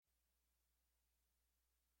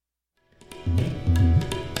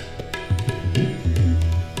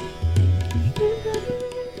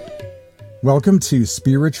Welcome to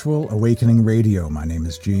Spiritual Awakening Radio. My name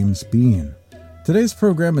is James Bean. Today's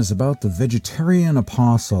program is about the vegetarian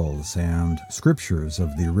apostles and scriptures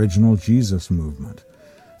of the original Jesus movement.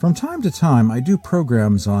 From time to time, I do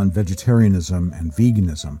programs on vegetarianism and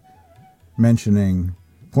veganism,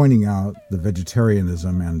 pointing out the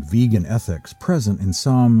vegetarianism and vegan ethics present in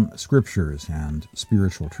some scriptures and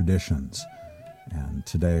spiritual traditions. And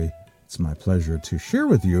today, it's my pleasure to share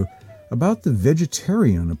with you about the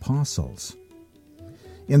vegetarian apostles.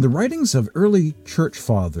 In the writings of early church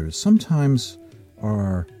fathers, sometimes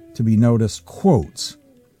are to be noticed quotes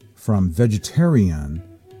from vegetarian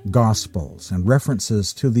gospels and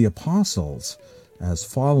references to the apostles as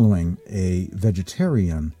following a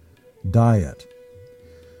vegetarian diet.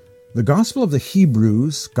 The Gospel of the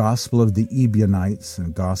Hebrews, Gospel of the Ebionites,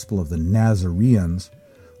 and Gospel of the Nazareans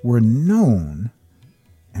were known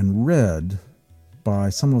and read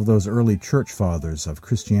by some of those early church fathers of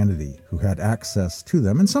Christianity who had access to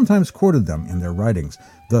them and sometimes quoted them in their writings,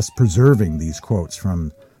 thus preserving these quotes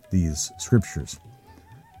from these scriptures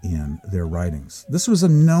in their writings. This was a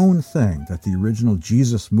known thing that the original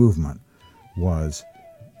Jesus movement was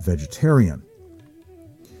vegetarian.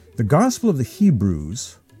 The Gospel of the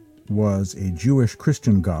Hebrews was a Jewish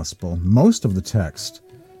Christian gospel. Most of the text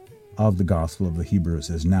of the Gospel of the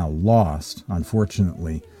Hebrews is now lost,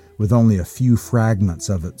 unfortunately, with only a few fragments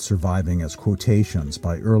of it surviving as quotations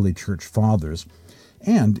by early church fathers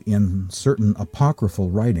and in certain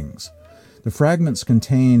apocryphal writings. The fragments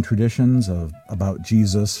contain traditions about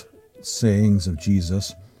Jesus, sayings of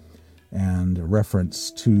Jesus, and a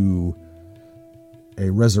reference to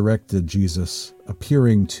a resurrected Jesus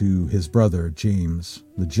appearing to his brother James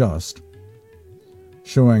the Just,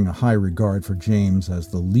 showing a high regard for James as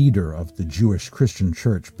the leader of the Jewish Christian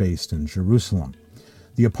church based in Jerusalem.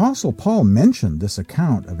 The Apostle Paul mentioned this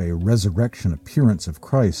account of a resurrection appearance of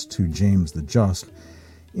Christ to James the Just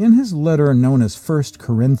in his letter known as 1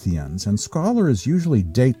 Corinthians, and scholars usually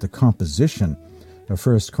date the composition of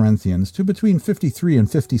 1 Corinthians to between 53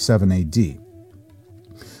 and 57 AD.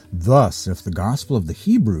 Thus, if the Gospel of the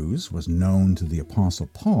Hebrews was known to the Apostle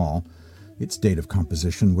Paul, its date of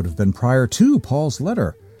composition would have been prior to Paul's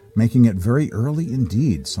letter, making it very early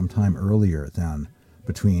indeed, sometime earlier than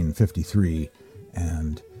between 53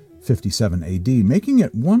 and 57 AD, making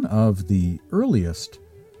it one of the earliest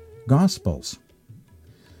Gospels.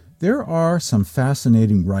 There are some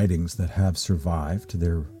fascinating writings that have survived.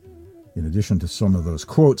 There, in addition to some of those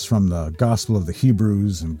quotes from the Gospel of the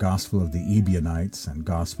Hebrews and Gospel of the Ebionites and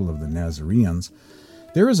Gospel of the Nazareans,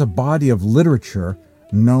 there is a body of literature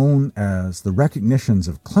known as the Recognitions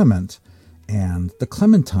of Clement and the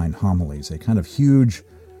Clementine Homilies, a kind of huge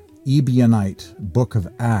Ebionite book of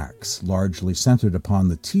Acts, largely centered upon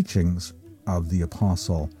the teachings of the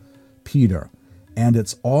Apostle Peter. And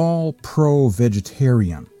it's all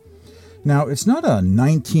pro-vegetarian. Now, it's not a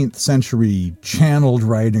 19th century channeled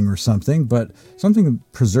writing or something, but something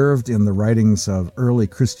preserved in the writings of early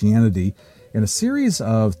Christianity in a series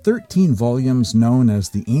of 13 volumes known as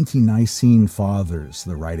the Ante-Nicene Fathers,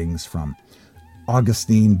 the writings from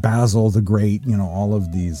Augustine, Basil the Great, all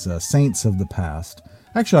of these saints of the past.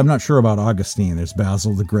 Actually, I'm not sure about Augustine. There's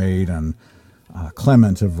Basil the Great and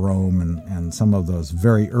Clement of Rome and some of those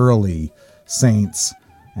very early saints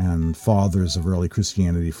and fathers of early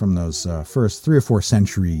Christianity from those first 3 or 4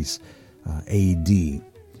 centuries AD.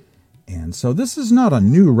 And so this is not a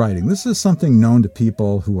new writing. This is something known to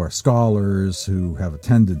people who are scholars, who have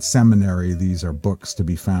attended seminary. These are books to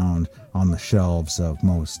be found on the shelves of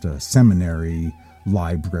most seminary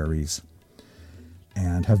libraries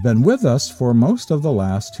and have been with us for most of the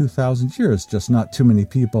last 2,000 years. Just not too many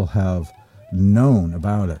people have known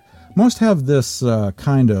about it. Most have this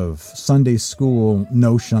kind of Sunday school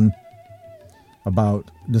notion about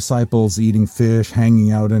disciples eating fish,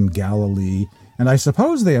 hanging out in Galilee. And I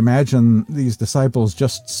suppose they imagine these disciples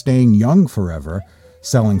just staying young forever,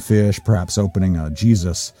 selling fish, perhaps opening a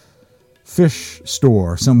Jesus fish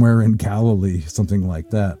store somewhere in Galilee, something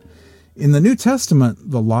like that. In the New Testament,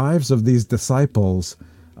 the lives of these disciples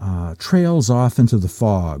trails off into the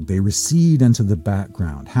fog. They recede into the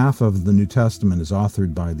background. Half of the New Testament is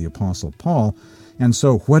authored by the Apostle Paul. And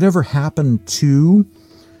so whatever happened to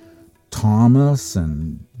Thomas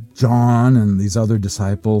and John and these other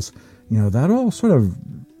disciples, that all sort of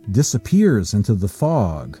disappears into the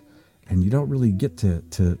fog. And you don't really get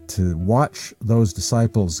to watch those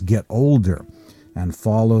disciples get older and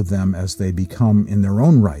follow them as they become, in their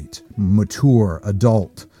own right, mature,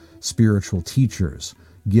 adult, spiritual teachers,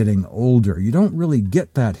 getting older. You don't really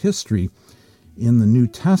get that history in the New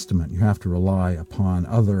Testament. You have to rely upon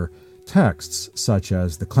other texts, such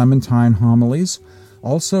as the Clementine Homilies,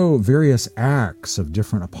 Also, various acts of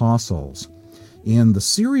different apostles. In the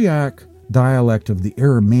Syriac dialect of the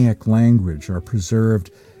Aramaic language are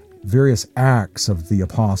preserved various acts of the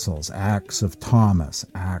apostles, acts of Thomas,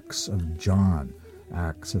 acts of John,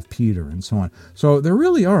 acts of Peter, and so on. So there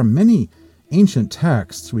really are many ancient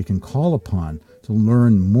texts we can call upon to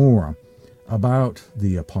learn more about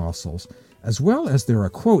the apostles, as well as there are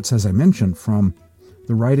quotes, as I mentioned, from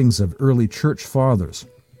the writings of early church fathers.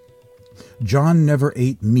 John never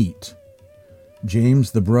ate meat.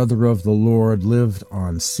 James, the brother of the Lord, lived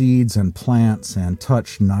on seeds and plants and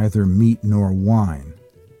touched neither meat nor wine.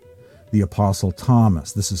 The Apostle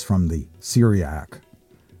Thomas, this is from the Syriac,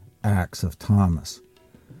 Acts of Thomas.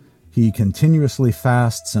 He continuously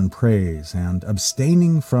fasts and prays, and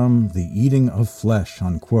abstaining from the eating of flesh,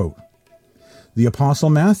 unquote. The Apostle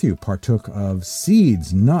Matthew partook of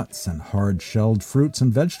seeds, nuts, and hard-shelled fruits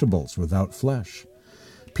and vegetables without flesh.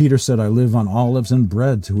 Peter said, I live on olives and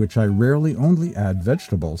bread, to which I rarely only add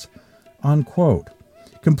vegetables, unquote.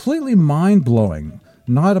 Completely mind-blowing,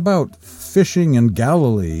 not about fishing in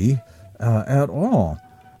Galilee at all.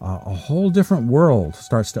 A whole different world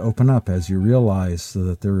starts to open up as you realize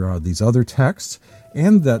that there are these other texts,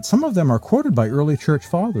 and that some of them are quoted by early church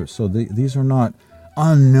fathers, so these are not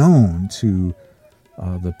unknown to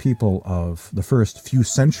the people of the first few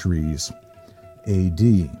centuries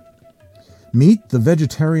A.D. Meet the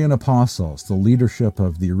vegetarian apostles, the leadership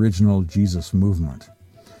of the original Jesus movement.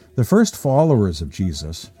 The first followers of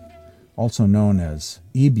Jesus, also known as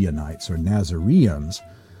Ebionites or Nazareans,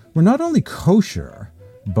 were not only kosher,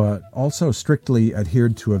 but also strictly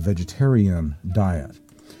adhered to a vegetarian diet.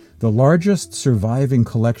 The largest surviving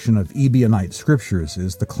collection of Ebionite scriptures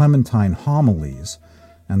is the Clementine Homilies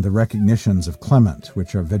and the Recognitions of Clement,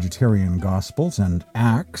 which are vegetarian gospels and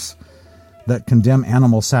acts that condemn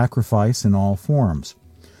animal sacrifice in all forms.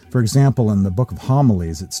 For example, in the Book of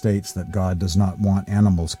Homilies, it states that God does not want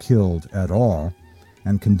animals killed at all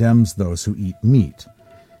and condemns those who eat meat.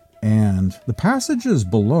 And the passages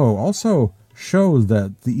below also show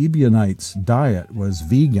that the Ebionites' diet was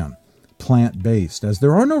vegan, plant-based, as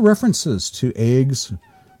there are no references to eggs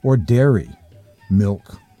or dairy,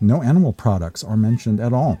 milk. No animal products are mentioned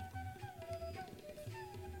at all.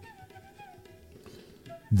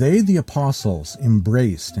 They, the apostles,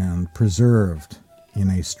 embraced and preserved in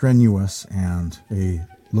a strenuous and a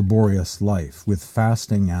laborious life, with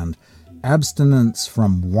fasting and abstinence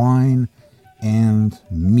from wine and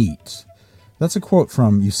meat. That's a quote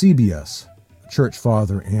from Eusebius, church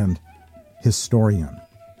father and historian,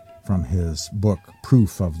 from his book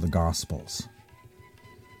Proof of the Gospels.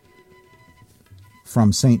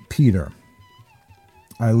 From St. Peter,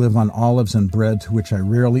 I live on olives and bread, to which I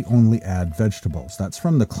rarely only add vegetables. That's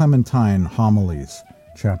from the Clementine Homilies,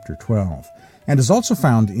 chapter 12, and is also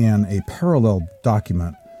found in a parallel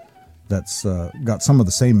document that's got some of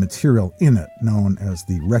the same material in it, known as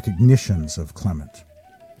the Recognitions of Clement,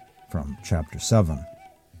 from chapter 7.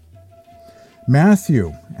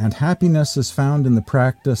 Matthew, and happiness is found in the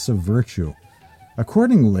practice of virtue.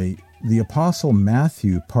 Accordingly, the Apostle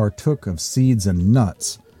Matthew partook of seeds and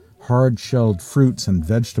nuts, hard-shelled fruits and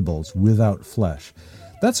vegetables without flesh.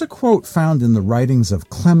 That's a quote found in the writings of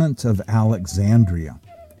Clement of Alexandria,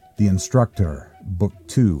 the Instructor, Book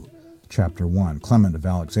 2, Chapter 1. Clement of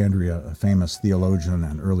Alexandria, a famous theologian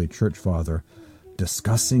and early church father,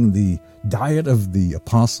 discussing the diet of the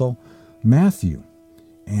Apostle Matthew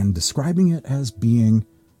and describing it as being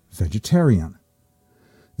vegetarian.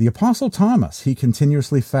 The Apostle Thomas, he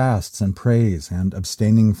continuously fasts and prays, and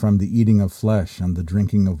abstaining from the eating of flesh and the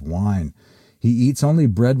drinking of wine. He eats only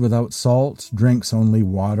bread without salt, drinks only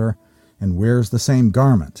water, and wears the same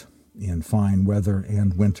garment in fine weather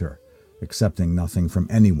and winter, accepting nothing from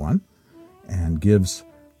anyone, and gives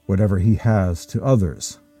whatever he has to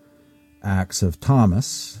others. Acts of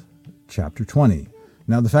Thomas, chapter 20.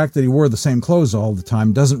 Now, the fact that he wore the same clothes all the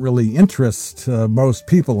time doesn't really interest most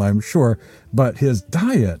people, I'm sure, but his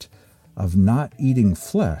diet of not eating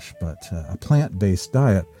flesh, but a plant-based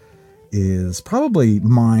diet, is probably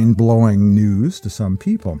mind-blowing news to some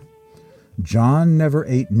people. John never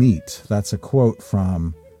ate meat. That's a quote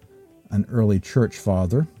from an early church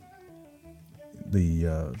father,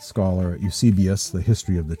 the scholar Eusebius, The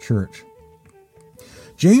History of the Church.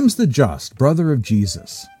 James the Just, brother of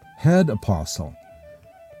Jesus, head apostle,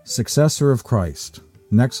 successor of Christ,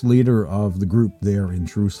 next leader of the group there in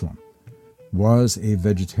Jerusalem, was a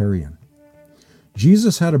vegetarian.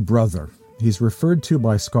 Jesus had a brother. He's referred to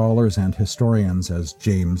by scholars and historians as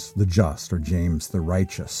James the Just, or James the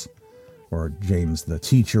Righteous, or James the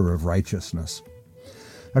Teacher of Righteousness.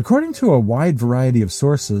 According to a wide variety of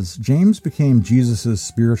sources, James became Jesus'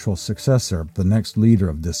 spiritual successor, the next leader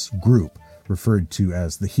of this group, referred to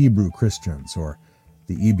as the Hebrew Christians, or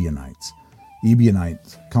the Ebionites.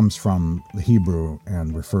 Ebionite comes from the Hebrew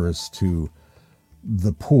and refers to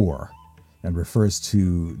the poor, and refers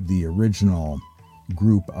to the original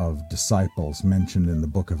group of disciples mentioned in the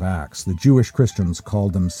book of Acts. The Jewish Christians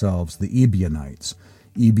called themselves the Ebionites.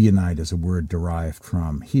 Ebionite is a word derived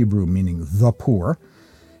from Hebrew meaning the poor,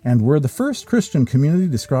 and were the first Christian community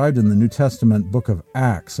described in the New Testament book of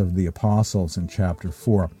Acts of the Apostles in chapter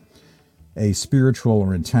 4, a spiritual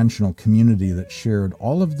or intentional community that shared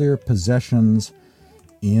all of their possessions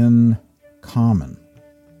in common.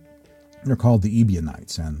 They're called the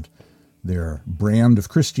Ebionites, and their brand of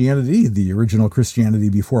Christianity, the original Christianity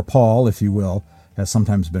before Paul, if you will, has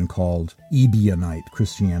sometimes been called Ebionite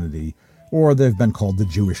Christianity, or they've been called the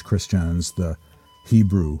Jewish Christians, the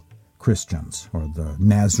Hebrew Christians, or the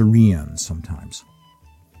Nazareans sometimes.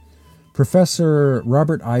 Professor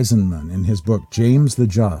Robert Eisenman, in his book James the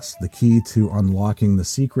Just, The Key to Unlocking the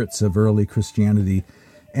Secrets of Early Christianity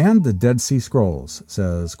and the Dead Sea Scrolls,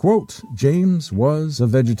 says, quote, James was a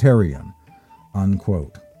vegetarian,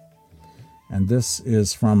 unquote. And this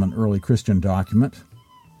is from an early Christian document.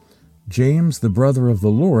 James, the brother of the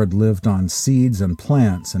Lord, lived on seeds and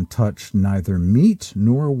plants and touched neither meat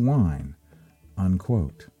nor wine,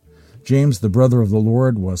 unquote. James, the brother of the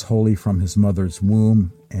Lord, was holy from his mother's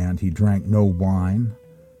womb, and he drank no wine,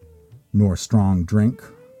 nor strong drink,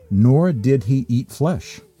 nor did he eat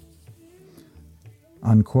flesh,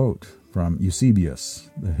 unquote, from Eusebius,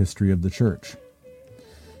 The History of the Church.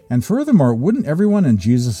 And furthermore, wouldn't everyone in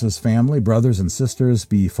Jesus' family, brothers and sisters,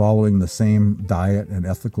 be following the same diet and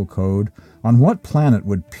ethical code? On what planet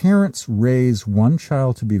would parents raise one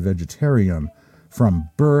child to be vegetarian from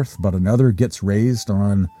birth, but another gets raised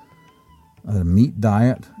on a meat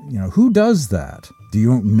diet? You know, who does that? Do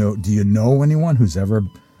you know anyone who's ever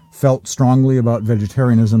felt strongly about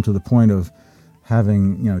vegetarianism to the point of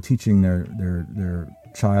having, teaching their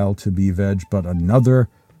child to be veg, but another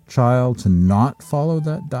child to not follow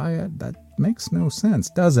that diet? That makes no sense,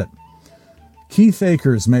 does it? Keith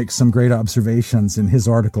Akers makes some great observations in his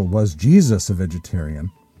article, Was Jesus a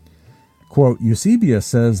Vegetarian? Quote, Eusebius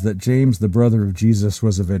says that James, the brother of Jesus,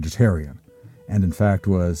 was a vegetarian, and in fact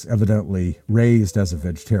was evidently raised as a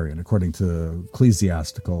vegetarian, according to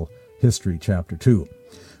Ecclesiastical History, chapter 2.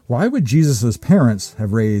 Why would Jesus' parents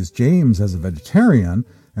have raised James as a vegetarian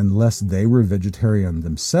unless they were vegetarian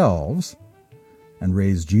themselves, and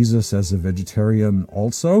raised Jesus as a vegetarian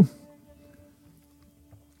also?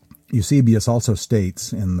 Eusebius also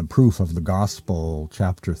states in the Proof of the Gospel,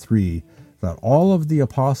 chapter 3, that all of the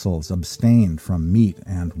apostles abstained from meat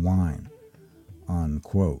and wine,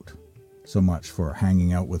 unquote. So much for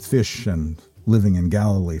hanging out with fish and living in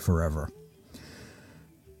Galilee forever.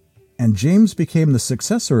 And James became the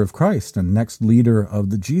successor of Christ and next leader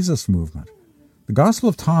of the Jesus movement. The Gospel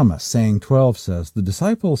of Thomas, saying 12, says, The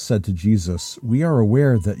disciples said to Jesus, We are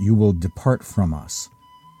aware that you will depart from us.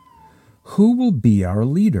 Who will be our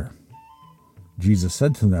leader? Jesus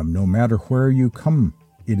said to them, No matter where you come,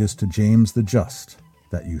 it is to James the Just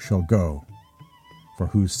that you shall go, for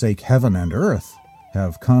whose sake heaven and earth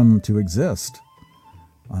have come to exist,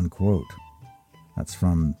 unquote. That's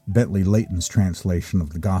from Bentley Leighton's translation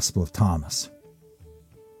of the Gospel of Thomas.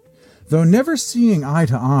 Though never seeing eye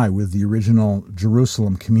to eye with the original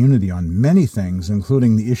Jerusalem community on many things,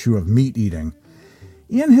 including the issue of meat eating,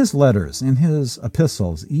 in his letters, in his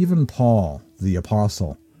epistles, even Paul, the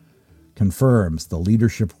apostle, confirms the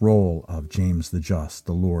leadership role of James the Just,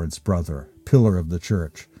 the Lord's brother, pillar of the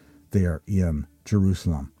church, there in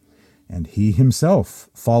Jerusalem. And he himself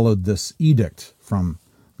followed this edict from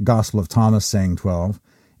the Gospel of Thomas, saying 12,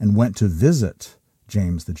 and went to visit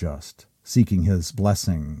James the Just, seeking his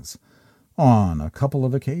blessings on a couple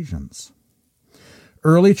of occasions.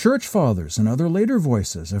 Early church fathers and other later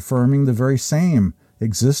voices affirming the very same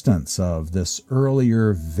existence of this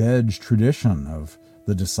earlier veg tradition of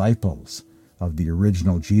the disciples of the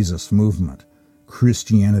original Jesus movement,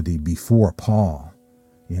 Christianity before Paul,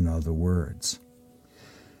 in other words.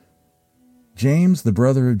 James, the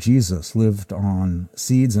brother of Jesus, lived on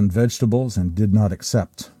seeds and vegetables and did not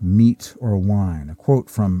accept meat or wine. A quote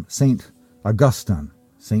from St.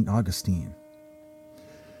 Augustine.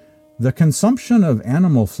 The consumption of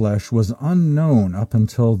animal flesh was unknown up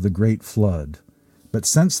until the Great Flood, but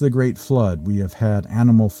since the Great Flood we have had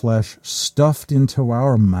animal flesh stuffed into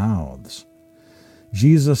our mouths.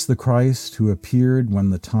 Jesus the Christ, who appeared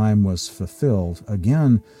when the time was fulfilled,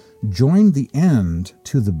 again joined the end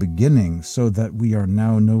to the beginning, so that we are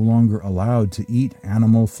now no longer allowed to eat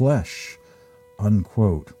animal flesh,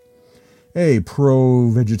 unquote. A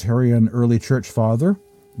pro-vegetarian early church father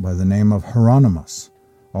by the name of Hieronymus,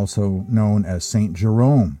 also known as Saint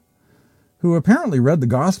Jerome, who apparently read the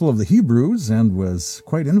Gospel of the Hebrews and was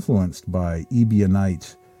quite influenced by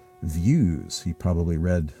Ebionite views. He probably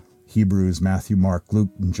read Hebrews, Matthew, Mark,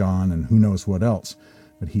 Luke, and John, and who knows what else.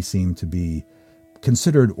 But he seemed to be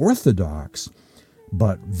considered orthodox,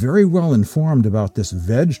 but very well informed about this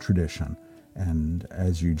veg tradition. And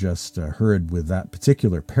as you just heard with that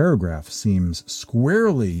particular paragraph, seems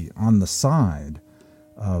squarely on the side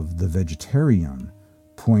of the vegetarian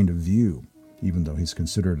point of view, even though he's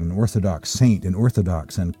considered an Orthodox saint in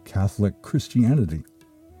Orthodox and Catholic Christianity.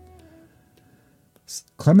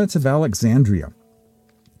 Clement of Alexandria,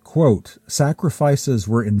 quote, sacrifices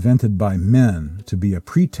were invented by men to be a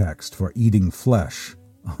pretext for eating flesh,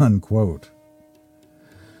 unquote.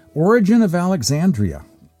 Origen of Alexandria,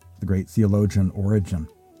 the great theologian Origen,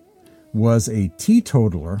 was a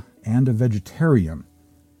teetotaler and a vegetarian,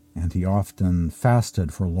 and he often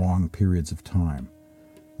fasted for long periods of time.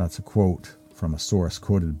 That's a quote from a source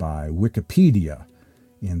quoted by Wikipedia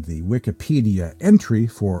in the Wikipedia entry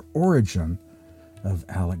for Origen of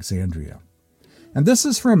Alexandria. And this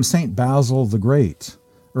is from St. Basil the Great,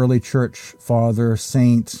 early church father,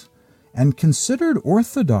 saint, and considered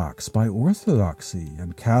orthodox by orthodoxy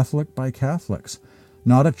and Catholic by Catholics.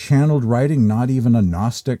 Not a channeled writing, not even a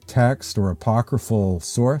Gnostic text or apocryphal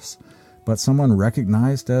source, but someone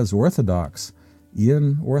recognized as orthodox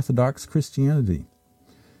in Orthodox Christianity.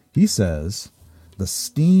 He says, the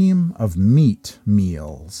steam of meat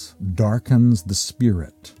meals darkens the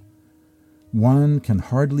spirit. One can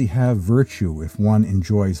hardly have virtue if one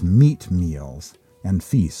enjoys meat meals and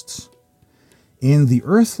feasts. In the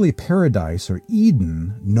earthly paradise or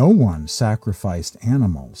Eden, no one sacrificed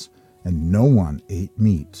animals, and no one ate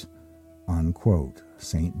meat, unquote.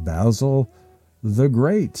 St. Basil the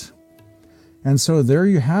Great. And so there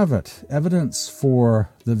you have it, evidence for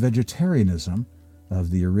the vegetarianism of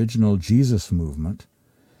the original Jesus movement,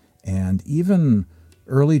 and even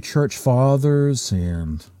early church fathers,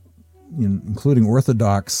 and including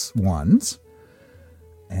Orthodox ones,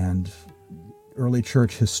 and early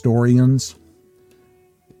church historians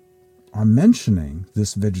are mentioning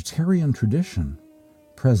this vegetarian tradition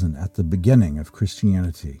present at the beginning of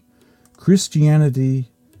Christianity.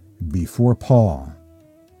 Christianity before Paul,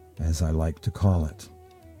 as I like to call it.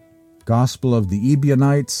 Gospel of the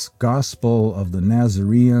Ebionites, Gospel of the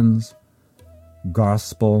Nazarenes,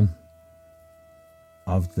 Gospel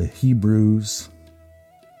of the Hebrews,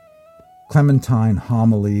 Clementine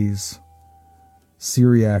homilies,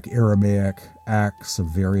 Syriac, Aramaic, Acts of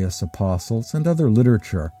various apostles, and other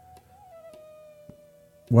literature.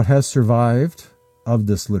 What has survived of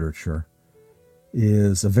this literature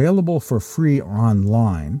is available for free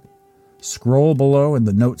online. Scroll below in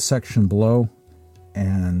the notes section below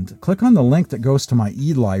and click on the link that goes to my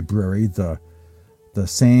e-library, the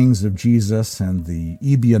sayings of Jesus and the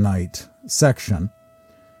Ebionite section,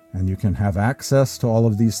 and you can have access to all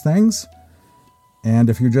of these things. And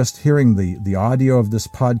if you're just hearing the audio of this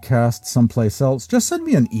podcast someplace else, just send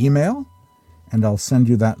me an email and I'll send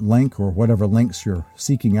you that link or whatever links you're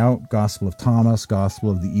seeking out, Gospel of Thomas, Gospel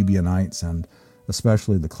of the Ebionites, and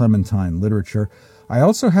especially the Clementine literature. I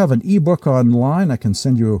also have an ebook online. I can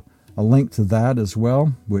send you a link to that as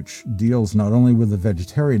well, which deals not only with the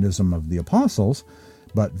vegetarianism of the apostles,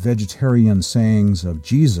 but vegetarian sayings of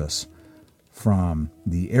Jesus from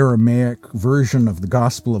the Aramaic version of the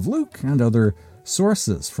Gospel of Luke and other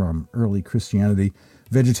sources from early Christianity,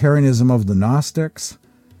 vegetarianism of the Gnostics,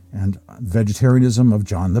 and vegetarianism of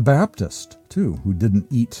John the Baptist, too, who didn't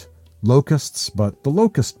eat locusts, but the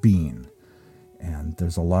locust bean. And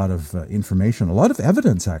there's a lot of information, a lot of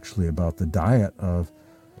evidence, actually, about the diet of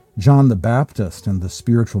John the Baptist and the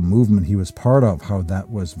spiritual movement he was part of, how that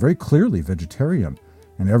was very clearly vegetarian.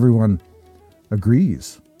 And everyone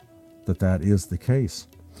agrees that that is the case.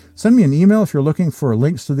 Send me an email if you're looking for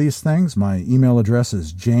links to these things. My email address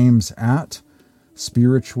is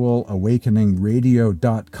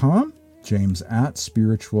james@spiritualawakeningradio.com,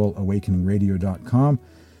 james@spiritualawakeningradio.com.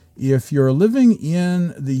 If you're living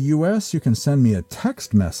in the U.S., you can send me a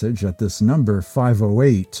text message at this number,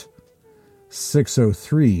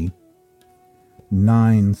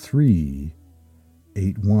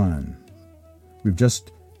 508-603-9381. We've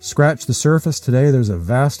just scratched the surface today. There's a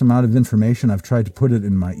vast amount of information. I've tried to put it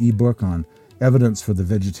in my ebook on evidence for the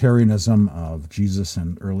vegetarianism of Jesus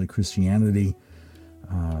and early Christianity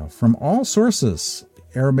from all sources.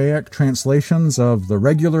 Aramaic translations of the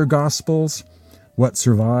regular Gospels, what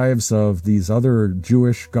survives of these other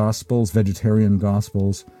Jewish Gospels, vegetarian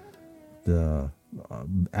Gospels, the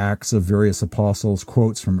Acts of various apostles,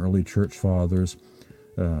 quotes from early church fathers,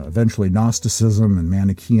 eventually Gnosticism and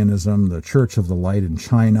Manichaeanism, the Church of the Light in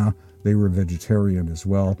China, they were vegetarian as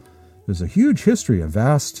well. There's a huge history, a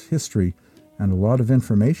vast history, and a lot of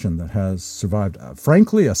information that has survived.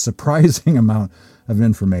 Frankly, a surprising amount of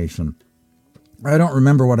information. I don't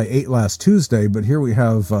remember what I ate last Tuesday, but here we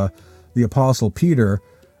have the Apostle Peter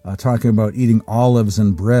talking about eating olives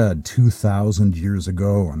and bread 2,000 years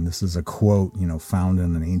ago, and this is a quote, found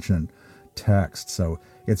in an ancient text. So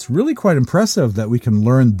it's really quite impressive that we can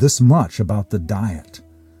learn this much about the diet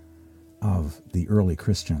of the early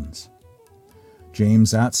Christians.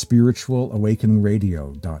 James at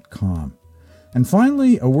spiritualawakeningradio.com. And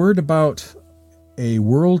finally, a word about a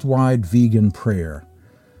worldwide vegan prayer.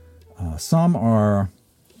 Some are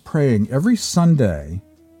praying every Sunday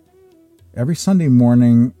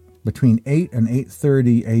morning between 8 and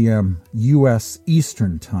 8:30 a.m. U.S.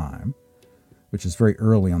 Eastern Time, which is very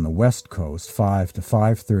early on the West Coast, 5 to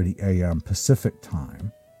 5:30 a.m. Pacific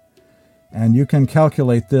Time. And you can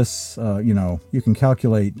calculate this, you can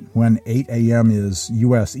calculate when 8 a.m. is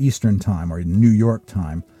U.S. Eastern Time or New York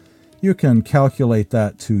time. You can calculate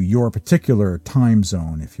that to your particular time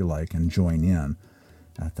zone, if you like, and join in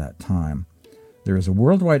at that time. There is a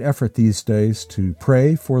worldwide effort these days to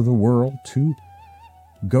pray for the world to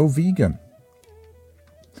go vegan.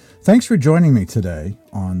 Thanks for joining me today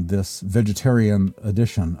on this vegetarian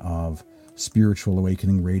edition of Spiritual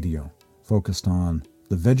Awakening Radio, focused on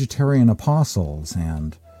the vegetarian apostles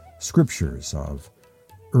and scriptures of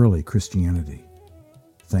early Christianity.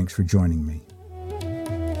 Thanks for joining me.